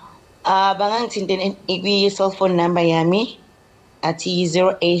 Bangangithinte ikwi-cell phone number yami athi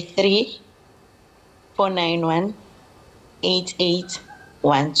 083 491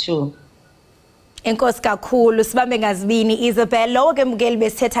 8812. Enkosi kakhulu sibambe ngazibini Isabel lo ke mbukeli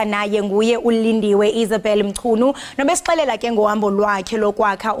besithetha naye nguye ulindiwe Isabel Mchunu nobesixelela ke ngohambo lwakhe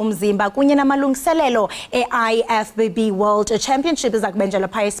lokwakha umzimba kunye namalungiselelo eIFBB World Championship izakubenjelwa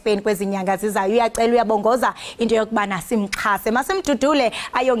phaya eSpain kwezinyanga zizayo uyacela uyabongoza into yokubana simxhase masimdudule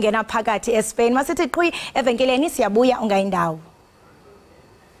ayongena phakathi eSpain masithi qhwi evenkeleni siyabuya ungayindawo.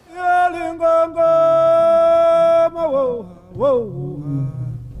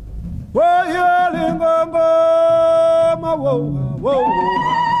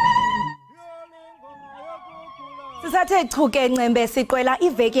 Sathe chuke ncembe siqwela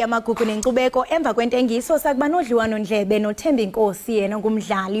iveki yamagugu nenkcubeko emva kwentengiso sakuba nodliwano ndlebe noThembi Nkosi yena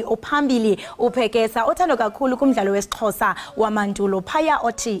ngumdlali ophambili uphekesa othandwa kakhulu kumdlalo wesiXhosa wamandulo phaya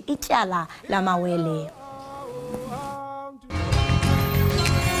othi ityala lamawele.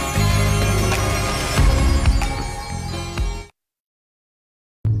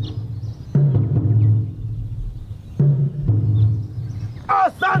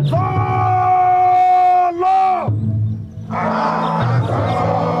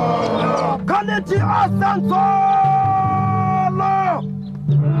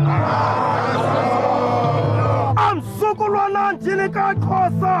 Amsukulwana njilika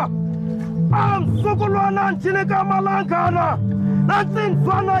Xhosa, amsukulwana njilika Malangana,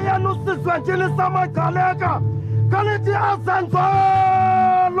 nantsindwana yanusizwe njili samagaleka, kanithi asanzolo.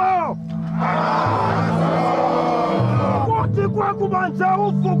 Kuthi kwakuba nje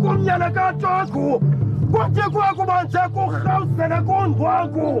uvukumnyele kaTogu, kuthi kwakuba nje kurhawuzele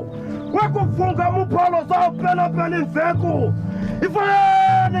kundwangu, wekufunga mupholo zawupela imveku,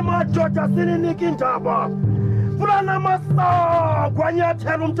 ifane madoda sininika indaba. Fulana masa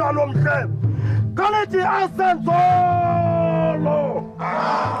kwanyathela umntalo omhle, kanithi asanzolo.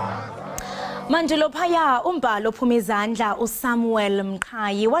 Manje lophaya umbhalo ophuma izandla uSamuel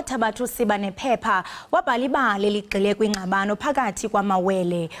Mqhayi wathabatha usiba nephepha wabhala ibali ligxile kwingxabano phakathi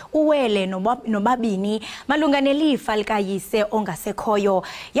kwamawele uwele nobabini malunga nelifa likayise ongasekhoyo.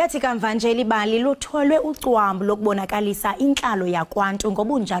 Yathi kamva nje libali lutholwe ucwambu lokubonakalisa inhlalo yakwantu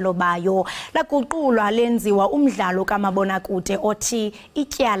ngobunjalo bayo, laguqulwa lenziwa umdlalo kamabonakude othi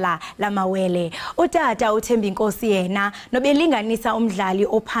ityala lamawele. Utata uThembi Nkosi yena nobelinganisa umdlali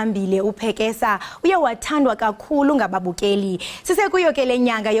ophambili uphekesa uye wathandwa kakhulu ngababukeli. Sisekuyo ke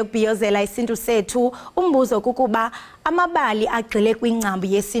lenyanga yokubhiyozela isintu sethu, umbuzo kukuba amabali agxile kwingcambu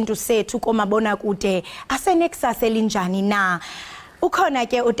yesintu sethu komabonakude asenekusasa elinjani na? Ukhona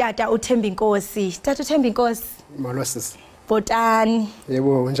ke utata uThembi Nkosi. Tata uThembi Nkosi. Molo sisi. Botani.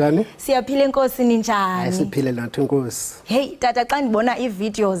 Yebo njani? Siyaphila Nkosi ninjani? Asiphile nathi Nkosi. Hey tata, xa ndibona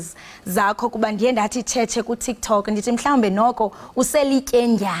ivideos zakho kuba ndiye ndathi thethe ku TikTok ndithi mhlawumbe noko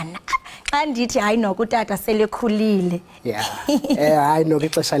uselityendyana. Xa ndithi hayi noko utata selekhulile. Yeah. Hayi noko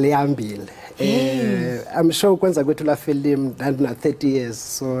ixesha lihambile. I'm sure ukwenza kwethu la film ndandina 30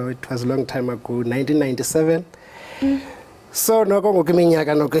 years, so it was a long time ago, 1997. So noko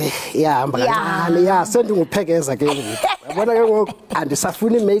ngokiminyaka noko ihamba kancane. Yeah, sendinguphekeza ke ngoku. Yabona ke ngoku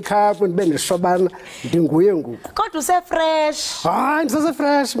andisafuni makeup ndibe neshobana, ndinguye ngoku. Kodwa usefresh. Hayi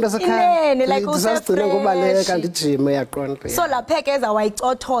ndisefresh mntasekhaya. Inene like usefresh. Ngobaleka ndijime yaqonda. So laphekeza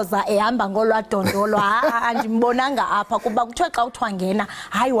wayicothoza ehamba ngolwadondolwa. Andimbonanga apha kuba kuthiwe xa uthwangena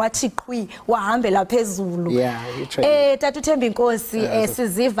hayi wathi qhwi wahambela phezulu. Yeah, tata uThembi Nkosi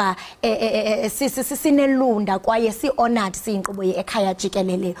siziva sinelunda kwaye si-honored siyinkqubo ye-Ekhaya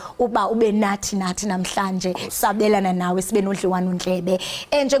Jikelele uba ube nathi namhlanje sabelana nawe sibe nodliwano ndlebe.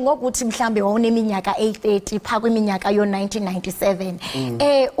 Njengokuthi mhlambe wawuneminyaka 830 pha kwiminyaka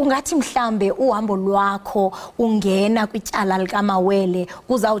yo-1997, ungathi mhlambe uhambo lwakho ungena kwityala likamawele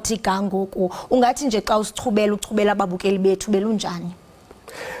uzawuthi gangoku, ungathi nje xa uchubela ababukeli bethu belunjani?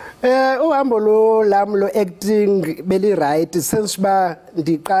 Uhambo lam lo acting beli right since ba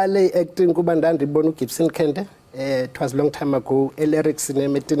ndiqale acting kuba ndandibona uGibson Kente. It was a long time ago. Lyrics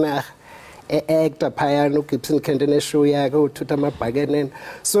nemetina actor phayana uGibson Kente neshow yakhe uthutha amabhakenen.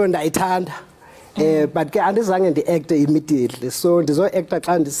 So ndayithanda. But ke andizange ndi-acte immediately. So ndizo-acta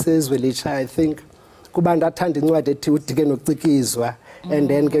xa ndisezwe litsha, I think. Kuba ndathanda incwadi ethi udike nocikizwa. And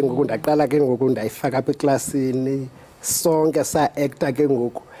then ke ngoku ndaqala ke ngoku ndayifaka apha eklasini. Sonke sa-acta ke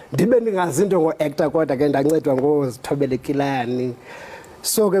ngoku. Ndibe ndingazi into ngo-acta kodwa ke ndancedwa ngozithobelekilani.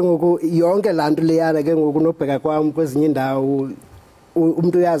 So ke ngoku yonke laa nto leyana ke ngoku nobheka kwam kwezinye indawo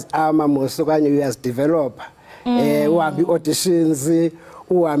umuntu uyazama mos okanye uyazidevelopa. Uhambe ii-auditions,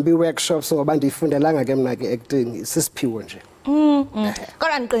 uhambe ii-workshops ngoba ndiyifundelanga ke mna ke acting, sisiphiwo nje.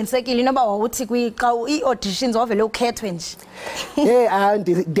 Kodwa ndiqinisekile inoba wawuthi xa ii-auditions wavele ukhethwe nje.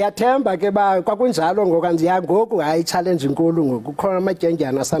 Ndiyathemba ke ba kwakunjalo ngoku ngoku hayi challenge inkulu ngoku kukhona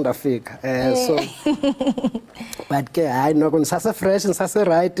amatyendyana asandafika. So but ke hayi noko ndisase-fresh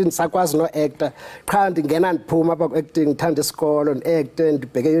ndisase-right ndisakwazi no-actor. Qha ndingena ndiphuma apha ku-acting, ndithanda isikolo ndi-acte,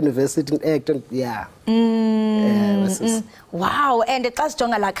 ndibheke eyunivesithi ndi-acte, yeah. Wow, and xa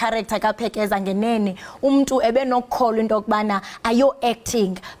sijonga la character kaPhekeza ngenene umuntu ebenokholwa into okubana ayo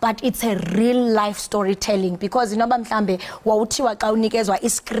acting but it's a real life storytelling because inoba mhlambe wawuthiwa xa unikezwa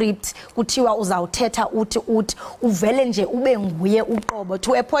iscript kuthiwa uzawuthetha uthi uvele nje ube nguye uqobo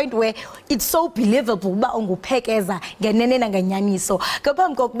to a point where it's so believable uba unguPhekeza ngenene nangenyaniso.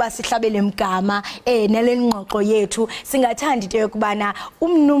 Ngaphambi kokuba sihlabele emgama nale ngxoxo yethu singathanda into yokubana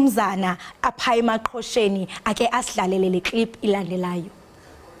umnumzana apha emaqhosheni ake asidlalele le clip ilandelayo.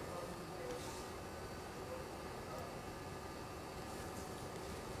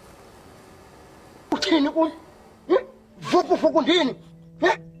 Uthini kum? Vuku ndini?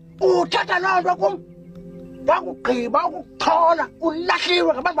 Uthatha lonto kum? Wakugqiba ukuxhola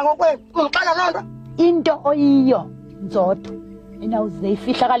ulahliwe ngabantu bakokwenu. Ungixela lonto? Into oyiyo Nzotho inawuze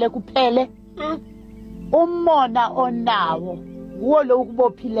ifihlakale kuphele. Umona onawo wo lo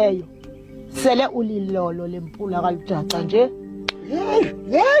ukubophileyo. Sele ulilolo lempula kalujaca nje.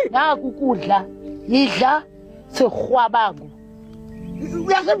 Naku kudla yidla sehwabango.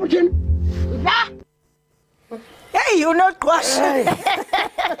 Uyasebuthini? La Hey unoqhwasha.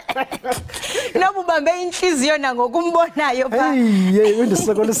 Nobubambe inhliziyo nangokumbonayo pha. Hey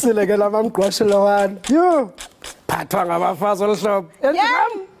undisokolisile ke lamamgqwashe lowana. Yo phathwa ngabafazi olhlobo.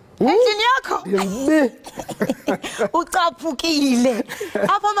 Endlini yakho ucaphukile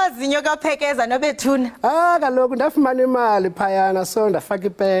apha amazinyo kaPhekeza nobethuna. Kaloku ndafumana imali phayana so ndafaka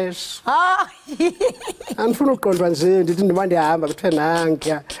ipesha. Andifuna uqondwa nje ndithi ndima ndihamba kuthiwe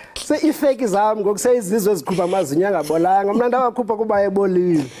nankuya se-ifeki zami ngoku seyizizwe ezikhupha amazinyo angabolanga mna ndawakhupha kuba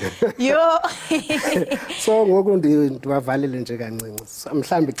ebolile. Yo So ngoku ndiwavalile nje kancinci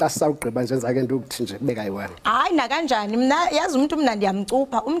mhlawumbi xa sisawugqiba nje zake ndikuthi nje kubeka yi-1. Hayi nakanjani mna yazi umuntu mna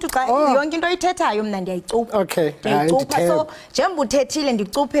ndiyamcupha umuntu xa yonke into oyithethayo mna ndiyayicupha. Okay ndiyayicupha so njengoba uthethile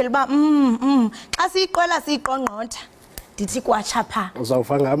ndikucuphela uba xa siyiqola siyiqongqotha ndithi kwatsha pha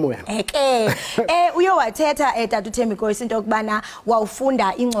uzawuva ngam wena uye wathetha Tata uThembinkosi into yokubana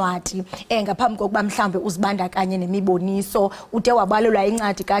wawufunda incwadi ngaphambi kokuba mhlambe uzibandakanye nemiboniso ude wabalelwa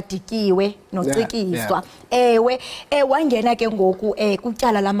incwadi kaDikiwe noCikiswa. Ewe wangena ke ngoku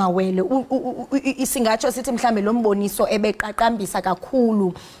kutyala lamawele isingatsho sithi mhlambe lo mboniso ebeqaqambisa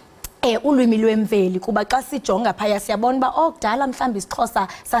kakhulu ulwimi lwemveli kuba xa sijonga phaya siyabona ba okudala mhlambe isixhosa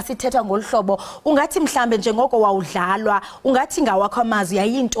sasithetha ngolhlobo ungathi mhlambe njengoko wawudlalwa ungathi ngawakho amazwi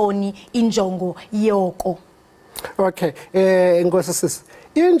yayintoni injongo yoko. Okay inkosi sisi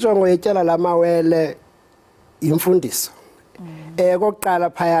injongo yetyala lamawele imfundiso. Kokuqala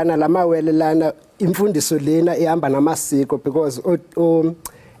phayana lamawele lana imfundiso lena ihamba namasiko because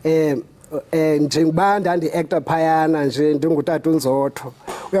njengoba ndandi-actor phayana nje ndingutata uNzotho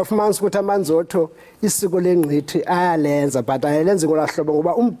uyafumanisa ukuthi amanzotho isiko lengqithi ayalenza but ayelenzi ngolahlobo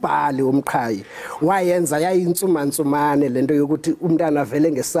ngoba umbhali womqhayi wayenza yayintsumantsumane lento yokuthi umntana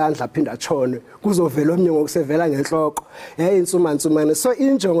vele ngesandla aphinda atshone kuzovela omnye ngokusevela ngenhloko yayintsumantsumane. So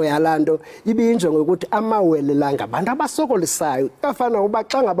injongo yalanto ibiyinjongo yokuthi amawele la ngabantu abasokolisayo afana uba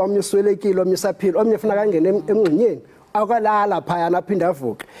xa ngaba omnye uswelekile omnye usaphila omnye ufuna kangena emngcinyeni akalala phayana aphinda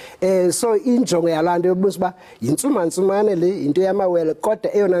avuke. So injongo yalanto yobuza uba yintsumantsumane le into yamawele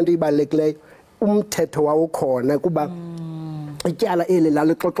kodwa eyona nto ibalulekileyo umthetho wawukhona kuba ityala eli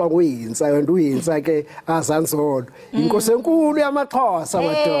lalixoxwa nguyintsa yonto uyintsa ke azanzolo inkosi enkulu yamaXhosa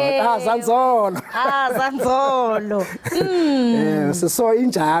madoda azanzolo so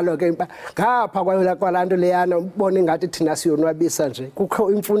injalo ke ngapha kwalanto leyana ubona ingathi thina siyonwabisa nje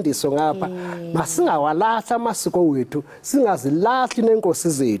kukho imfundiso ngapha masingawalahla amasiko wethu singazilahli nenkosi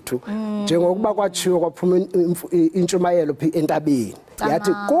zethu njengokuba kwatshiwo kwaphuma intshumayelo phi entabeni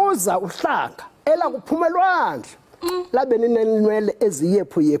yathi kuza uhlanga elakuphuma elwandle labe ninenwele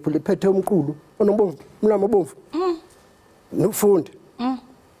eziyephu liphethe umqulu onombomvu mlamo bomvu nufunde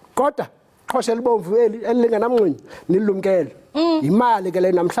kodwa qhoshe libomvu elingenamnqinyo nilumkele imali ke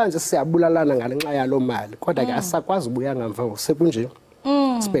le namhlanje siyabulalana ngalenxa yalo mali kodwa ke asakwazi ubuya ngamva sekunje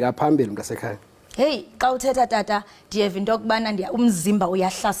sibheka phambili mntasekhaya. Hey xa uthetha tata ndiyeva into okubana umzimba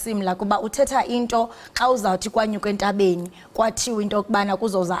uyahlasimla kuba uthetha into xa uzawuthi kwanyuka entabeni kwathiwa into okubana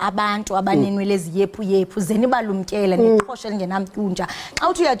kuzoza abantu abanenwele eziyephu zenibalumkela neqhoshe lingenamtyunja. Xa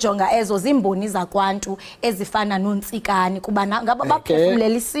uthi uyajonga ezo zimboni zakwantu ezifana noNtsikani kuba ngaba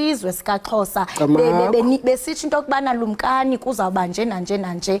baphefumlela isizwe sikaXhosa besithi into okubana lumkani kuzawuba nje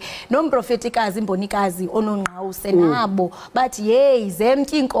nanje nomprofetikazi imbonikazi onongqawuse nabo bathi hey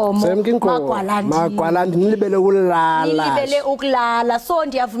zemke inkomo magwala Magwalandi nilibele ukulala. Nilibele ukulala. So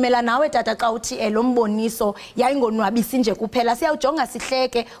ndiyavumela nawe tata xa uthi lo mboniso yayingonwabisi nje kuphela. Siyawujonga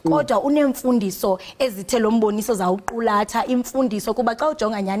sihleke kodwa unemfundiso ezithe lo mboniso zawuqulatha imfundiso kuba xa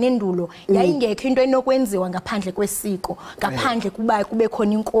ujonga nyani endulo yayingekho into enokwenziwa ngaphandle kwesiko, ngaphandle kuba kube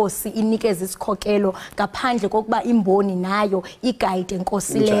khona inkosi inikeza isikhokelo, ngaphandle kokuba imboni nayo iguide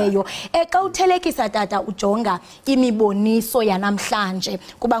enkosi leyo. Xa uthelekisa tata ujonga imiboniso yanamhlanje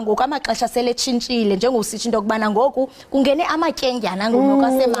kuba ngoku amaxesha seletshintshile njengosithi into kubana ngoku kungene amatyengyana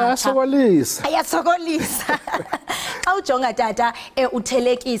ngonokwasematsha ayasokolisa. Xa ujonga tata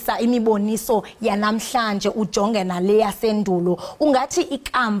uthelekisa imiboniso yanamhlanje ujonge nale yasendulo ungathi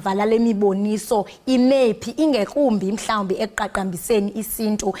ikamva lale miboniso imephi ingekumbi mhlawumbi eqaqambiseni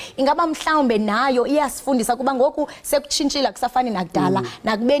isintu ingaba mhlawumbe nayo iyasifundisa kuba ngoku sekutshintshile akusafani nakudala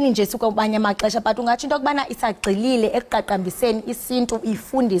nakubeni nje sikwabanye amaxesha but ungathi into kubana isagxilile eqaqambiseni isintu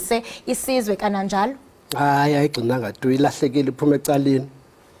ifundise isizwe kananjalo. Hayi ayigcinanga tu ilahlekile iphuma ecaleni.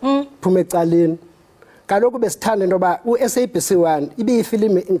 Phuma ecaleni. Kaloku besithanda into ba uSABC 1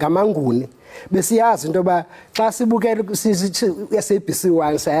 ibiyifilimi ngamanguni. Besiyazi into ba xa sibukela uSABC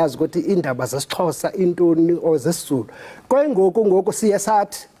 1 siyazi ukuthi indaba zesiXhosa intoni ozesizulu. Ngoku siye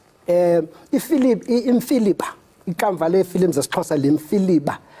sathi imfiliba ikamva lefilms zesiXhosa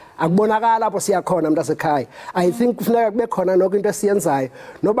lemfiliba akubonakala lapho siyakhona mntasekhaya. I think kufuneka kube khona noko into esiyenzayo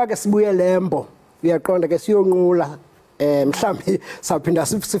noba ke sibuye lembo uyaqonda ke siyonqula mhlambi saphinda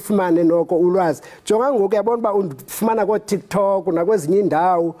sifumane noko ulwazi jonga ngoku uyabona ba ufumana ko TikTok nakwezinye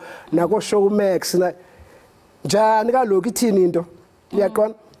indawo nako Showmax njani kaloku ithini into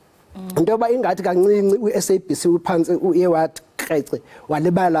uyaqonda into ba ingathi kancinci uSABC uphansi uyewathi krece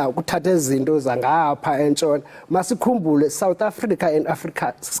walibala ukuthatha izinto zangapha entshona masikhumbule South Africa and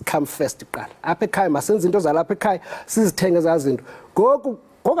Africa come first qala apha ekhaya masenze into zalapha ekhaya sizithenge zazinto ngoku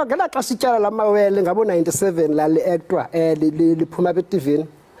ngela xa sityala lamawele ngabo 97 la le-actwa liphuma apha eTV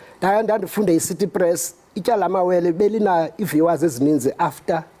ndandifunde iCity Press ityala lamawele belina i-viewers ezininzi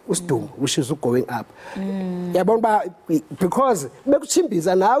after uSidumo which is going up. Yabona ba because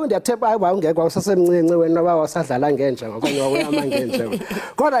bekuchimbiza nawe ndiyathemba hayi wawungekho usasemncinci wena noba wasadlala ngenja ngokanye wakwama ngenja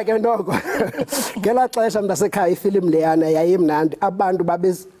kodwa ke noko ngela xesha mntasekhaya ifilm leyana yayimnandi abantu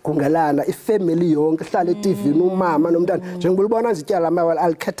babezigungelana ifamily yonke ihlala eTV umama nomntana njengoba ubona izityala amawala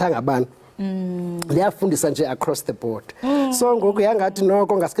alikhethanga abantu liyafundisa nje across the board. So ngoku yangathi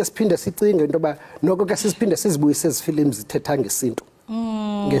noko ngasike siphinde sicinge into ba noko ke siphinde sizibuyise ezifilms zithetha ngesintu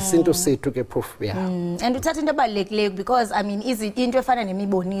ngesinto sethu ke phofu ya and uthatha into ebalekile because I mean into efana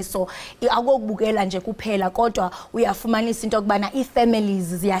nemiboniso akokubukela nje kuphela kodwa uyafumanisa into kubana ifamilies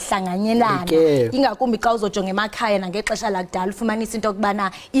ziyahlanganyelana ingakumbi xa uzojonga emakhaya nangexesha lakudala ufumanisa into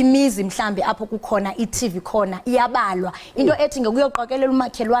kubana imizi mhlambi apho kukhona iTV khona iyabalwa into ethi ngekuyoqokelela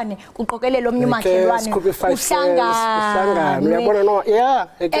umakhelwane kuqokelela omnye umakhelwane uhlangana uyabona no yeah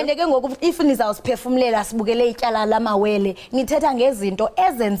and ke ngoku ifuni zawusiphefumulela sibukele ityala lamawele ngithetha ngezinto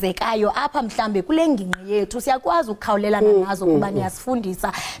ezenzekayo apha mhlambe kule ngingqi yethu siyakwazi ukukhawulelana nazo kuba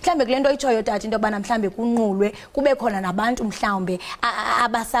niyasifundisa mhlambe kule nto itshoyo tata into bana mhlambe kunqulwe kube khona nabantu mhlambe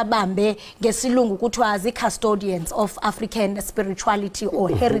abasabambe ngesilungu kuthiwa zi-custodians of African spirituality or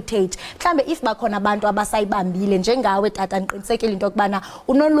heritage mhlambe if bakhona abantu abasayibambile njengawe tata ndiqinisekile into kubana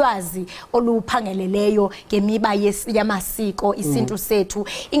unolwazi oluphangeleleyo ngemiba yamasiko isintu sethu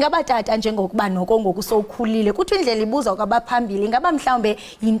ingaba tata njengokuba noko ngokusowukhulile kuthi indlela ibuza kwabaphambili ingaba mhlambe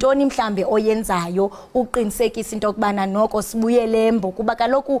yintoni mhlambe oyenzayo uqinisekisa into kubana noko sibuye lembo kuba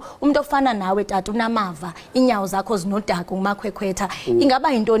kaloku umuntu ofana nawe tata unamava inyawo zakho zinodaka ngumakhwekhwetha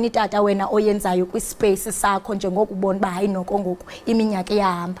ingaba yintoni tata wena oyenzayo kwispace sakho njengokubona ba hayi noko ngoku iminyaka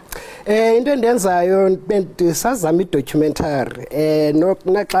iyahamba into endenzayo bendisazama idocumentary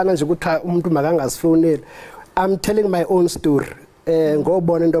naxana nje ukuthi umuntu makangazifoneli I'm telling my own story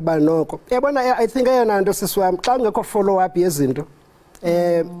ngobona into ba noko yabona I think eyona nto sisiwami xa ngekho follow up yezinto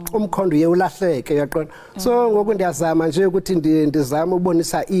umkhondo uye ulahleke yaqona so ngoku ndiyazama nje ukuthi ndizama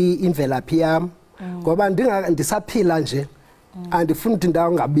ubonisa imvelaphi yami ngoba ndisaphila nje andifuni ukuthi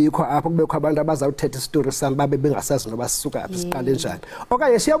ndawo ngabikho apho kubekho abantu abazawuthetha istory sami babe bengasazi noba sisuka aphi siqale njani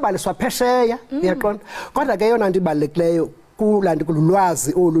okanye siyobaliswa phesheya yaqona kodwa ke yona ndibalulekileyo kulandi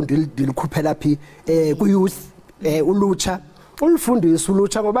kululwazi olu ndilikhuphela phi kuyouth ulutsha ulufundisa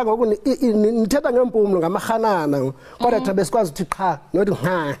ulutsha ngoba ngoku nithetha ngempumlo ngamahanana kodwa thabe sikwazi ukuthi qha nothi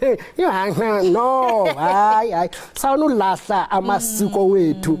no hayi sawunulahla amasiko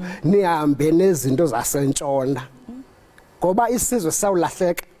wethu nihambe nezinto zasentshona ngoba isizwe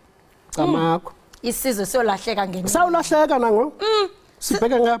sawulahleka camakho isizwe siyolahleka ngenxa sawulahleka nango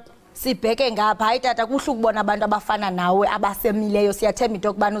sibheke ngapha sibheke ngapha hayi tata kuhle ukubona abantu abafana nawe abasemileyo siyathemba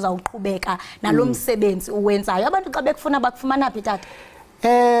into kubana uzawuqhubeka nalomsebenzi uwenzayo abantu xa bekufuna bakufumana phi tata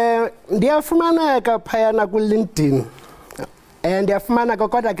ndiyafumaneka phayana ku LinkedIn ndiyafumana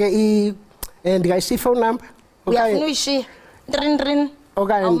kodwa ke ndingayishiya phone number uyafuna uyishiya trin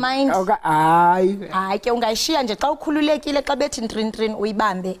awumind hayi ke ungayishiya nje xa ukhululekile xa bethi trin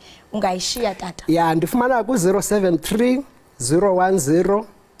uyibambe ungayishiya tata ya ndifumana ku 073 010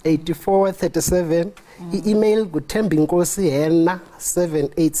 8437 i-email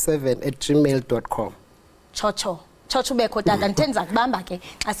guthembinkosi787@gmail.com chocho ubekho tata ndithenza kubamba ke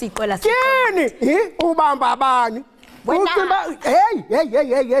xa siyiqwela kini ubamba abani ucimba hey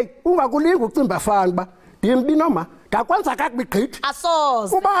ungakulinga ucimba fana ba ndimbinoma ndakwenza kakubi gqithi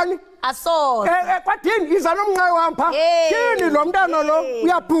asoze ubani asoze kwathini iza nomnqayi wapha kini lo mntana lo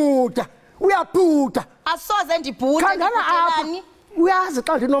uyabhuda asoze ndibhude ndibhudelani uyazi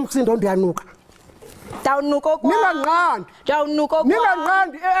xa ndinomsindo ndiyanuka dawunuka ninganqandi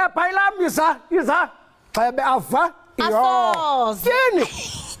ninganqandi phayilamiza iza xebe ava asoze kini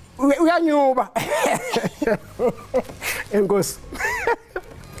uyanyuba enkosi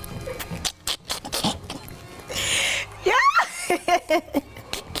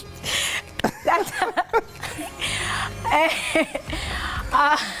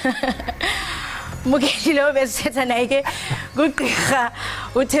Mukelo besithetha naye ke kugqirha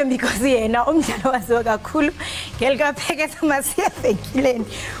uThembinkosi yena umdlalo waziwa kakhulu ngelikapheketha masiyafekileni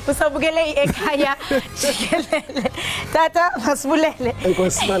usabukele Ekhaya Jikelele tata masibulele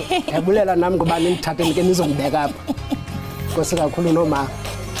enkosi man yabulela nami ngoba ningithathe ke nizombeka apha Nkosi kakhulu noma